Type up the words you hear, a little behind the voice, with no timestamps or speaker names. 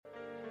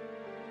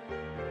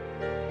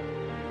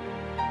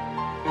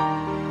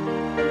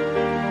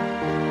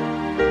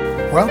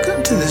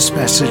Welcome to this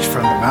message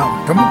from the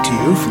mountain, coming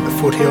to you from the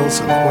foothills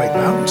of the White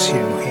Mountains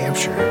here in New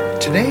Hampshire.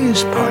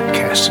 Today's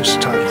podcast is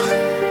titled,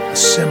 A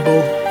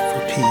Symbol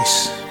for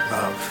Peace,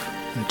 Love,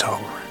 and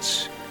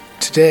Tolerance.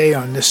 Today,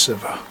 on this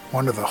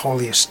one of the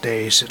holiest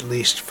days, at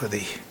least for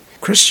the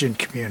Christian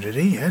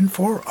community and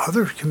for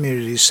other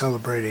communities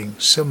celebrating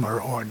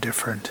similar or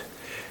different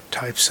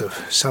types of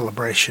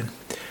celebration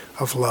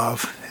of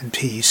love and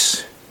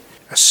peace,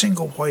 a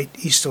single white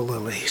Easter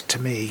lily, to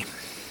me,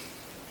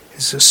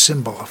 is a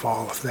symbol of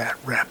all of that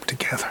wrapped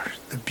together.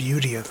 The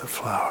beauty of the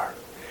flower,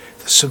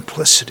 the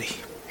simplicity,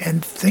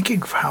 and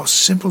thinking of how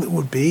simple it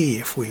would be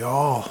if we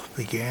all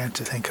began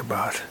to think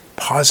about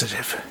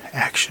positive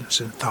actions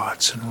and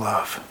thoughts and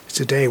love. It's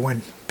a day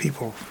when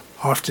people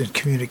often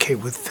communicate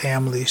with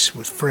families,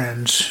 with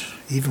friends,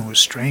 even with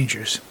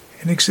strangers,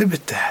 and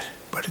exhibit that.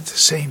 But at the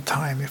same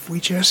time, if we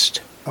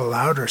just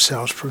allowed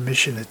ourselves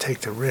permission to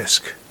take the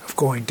risk of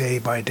going day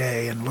by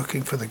day and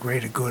looking for the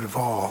greater good of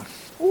all,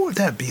 what would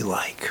that be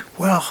like?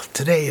 Well,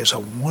 today is a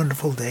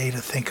wonderful day to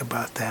think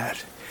about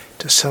that,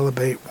 to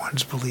celebrate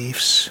one's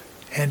beliefs,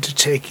 and to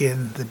take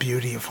in the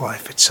beauty of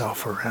life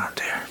itself around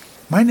there.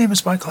 My name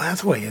is Michael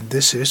Hathaway, and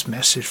this is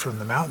Message from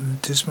the Mountain.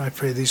 'Tis my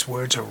prayer these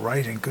words are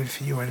right and good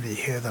for you whenever you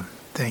hear them.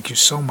 Thank you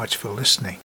so much for listening.